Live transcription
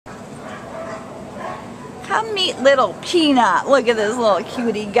Come meet little Peanut. Look at this little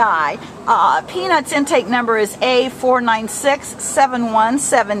cutie guy. Peanut's intake number is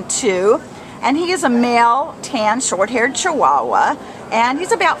A4967172, and he is a male, tan, short-haired Chihuahua, and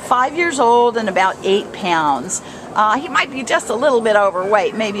he's about 5 years old and about 8 pounds. He might be just a little bit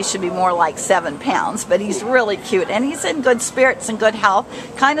overweight. Maybe he should be more like 7 pounds, but he's really cute, and he's in good spirits and good health.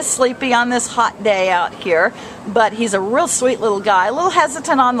 Kind of sleepy on this hot day out here, but he's a real sweet little guy. A little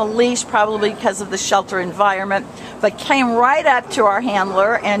hesitant on the leash, probably because of the shelter environment, but came right up to our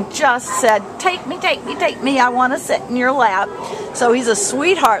handler and just said, "Take me, take me, take me. I want to sit in your lap." So he's a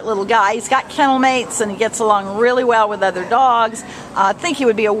sweetheart little guy. He's got kennel mates, and he gets along really well with other dogs. I think he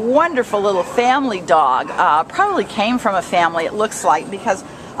would be a wonderful little family dog. Probably came from a family, it looks like, because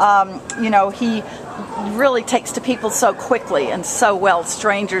you know, he really takes to people so quickly and so well.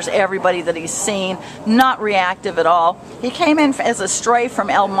 Strangers, everybody that he's seen, not reactive at all. He came in as a stray from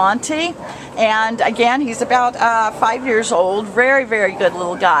El Monte, and again, he's about 5 years old. Very, very good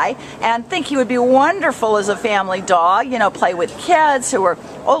little guy, and think he would be wonderful as a family dog. You know, play with kids who are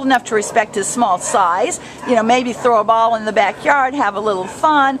old enough to respect his small size. You know, maybe throw a ball in the backyard, have a little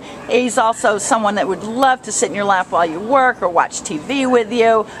fun. He's also someone that would love to sit in your lap while you work or watch TV with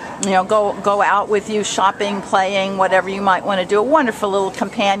you. You know, go out with you, shopping, playing, whatever you might want to do. A wonderful little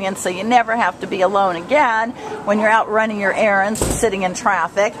companion, so you never have to be alone again when you're out running your errands, sitting in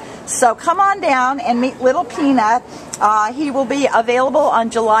traffic. So come on down and meet little Peanut. He will be available on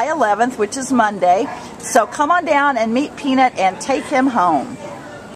July 11th, which is Monday. So come on down and meet Peanut and take him home.